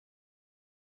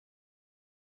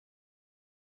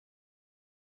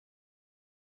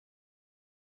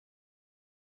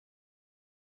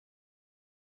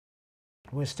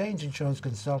We're Staines Insurance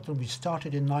Consultant. We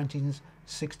started in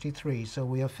 1963, so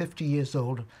we are 50 years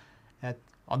old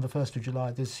on the 1st of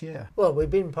July this year. Well, we've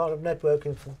been part of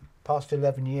networking for the past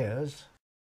 11 years.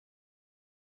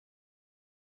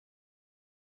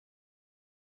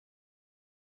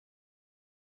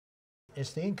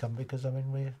 It's the income, because I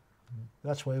mean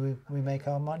that's where we make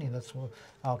our money. That's what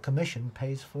our commission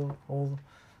pays for, all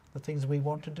the things we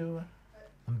want to do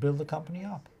and build the company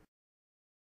up.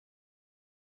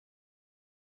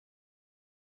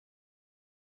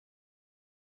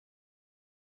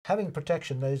 Having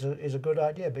protection is a good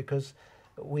idea, because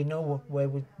we know where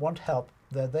we want help.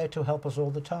 They're there to help us all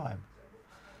the time.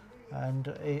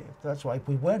 And that's why if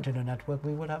we weren't in a network,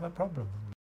 we would have a problem.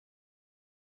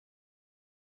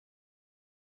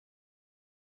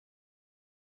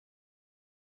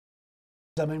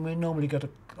 I mean, we normally get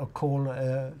a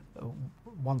call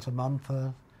once a month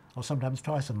or sometimes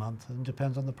twice a month, and it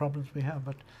depends on the problems we have.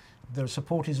 But their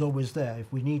support is always there.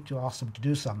 If we need to ask them to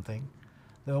do something,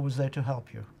 they're always there to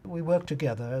help you. We work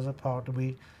together as a partner.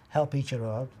 We help each other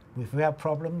out. If we have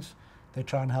problems, they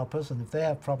try and help us, and if they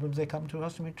have problems, they come to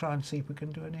us and we try and see if we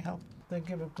can do any help. They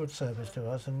give a good service to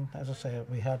us, and as I say,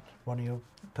 we had one of your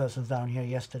persons down here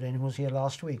yesterday, and he was here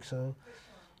last week, so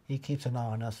he keeps an eye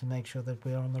on us and makes sure that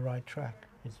we're on the right track.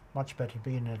 It's much better to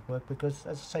be in a network because,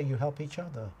 as I say, you help each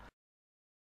other.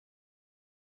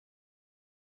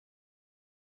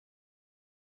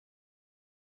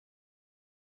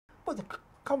 Well, the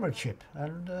comradeship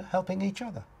and helping each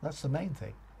other, that's the main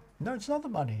thing. No, it's not the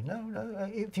money. No.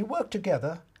 If you work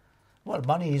together, well,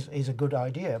 money is a good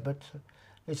idea, but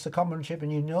it's the comradeship,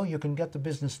 and you know you can get the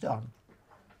business done,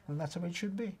 and that's how it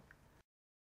should be.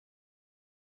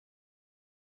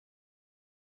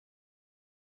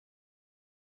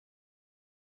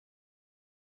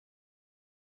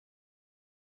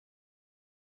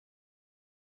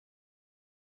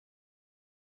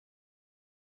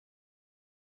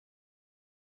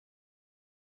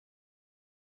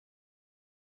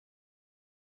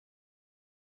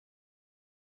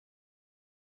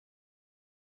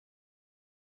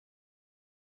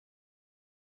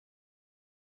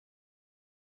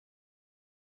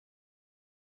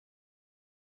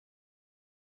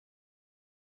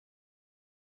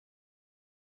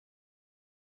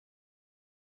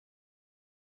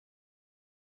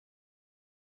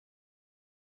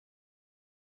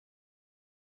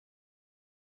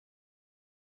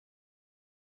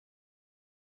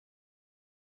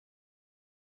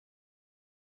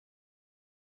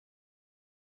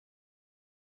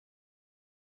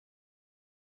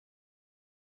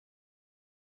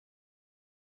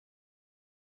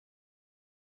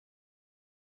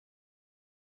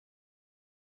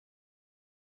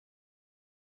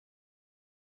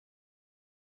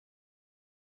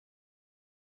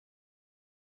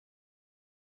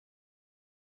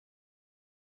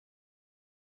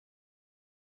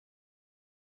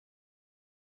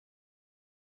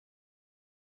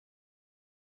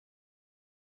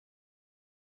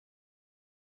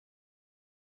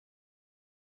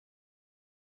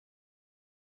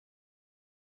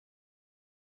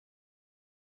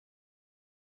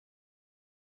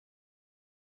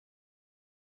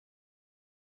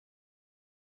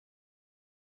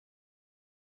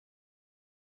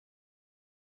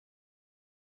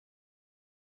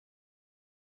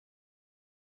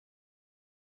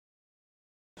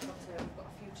 We've got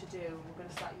a few to do. We're going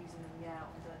to start using them, on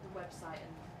the website,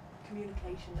 and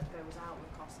communication that goes out,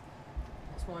 because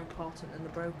it's more important than the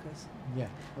brokers. Yeah,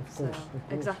 of course.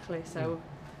 Exactly. So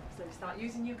we start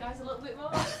using you guys a little bit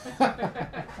more.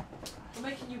 We're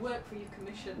making you work for your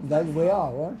commission. Then we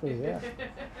are, aren't we? Yeah.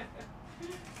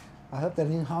 I hope they'll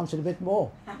enhance it a bit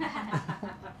more.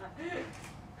 I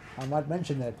might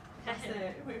mention that. That's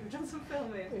it. We've done some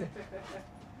filming. Yeah.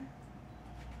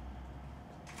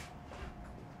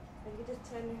 And you just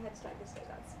turn your head like this,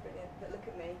 that's brilliant. But look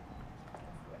at me.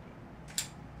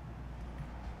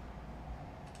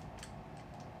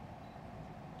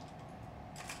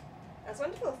 That's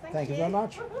wonderful, thank you. You very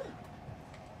much.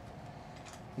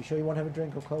 You sure you want to have a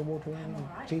drink of cold water or anything?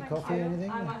 Right, Tea, coffee, anything?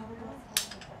 I might have a glass if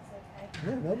that's okay.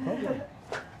 Yeah, no problem.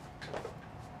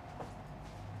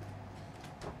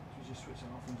 You just switch it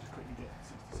off and just quickly get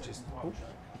 60 seconds. Oh,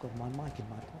 I've got my mic in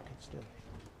my pocket still.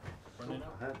 Running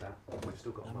out. I heard that. We've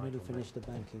still got a I've mic nearly on, finished the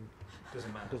banking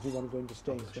Doesn't matter. because we want to go into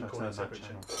Staines. mate. Turn that Turn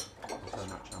channel. Turn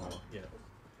that channel on. Yeah.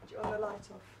 Do you want the light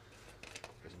off?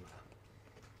 Doesn't matter.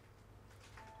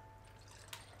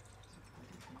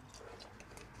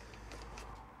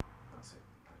 That's it.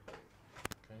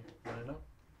 Okay, running up.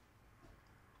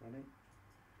 Running.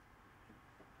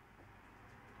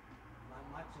 My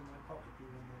mic's in my pocket. You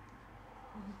want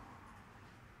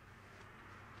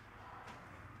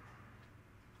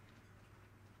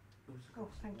Oh,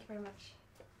 thank you very much.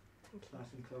 Thank It's you. nice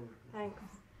and cold. Thanks.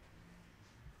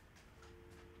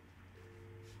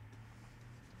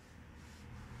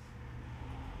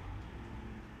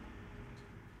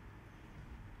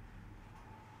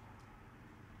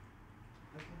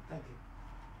 Okay, thank you.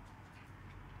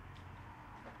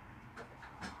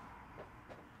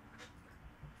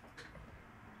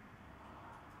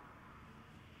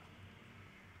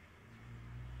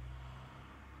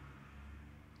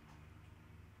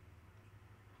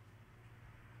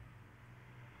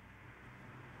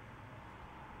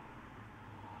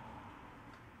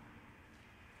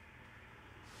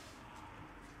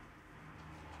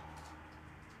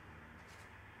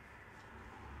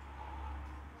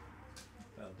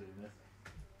 That'll do, Myth.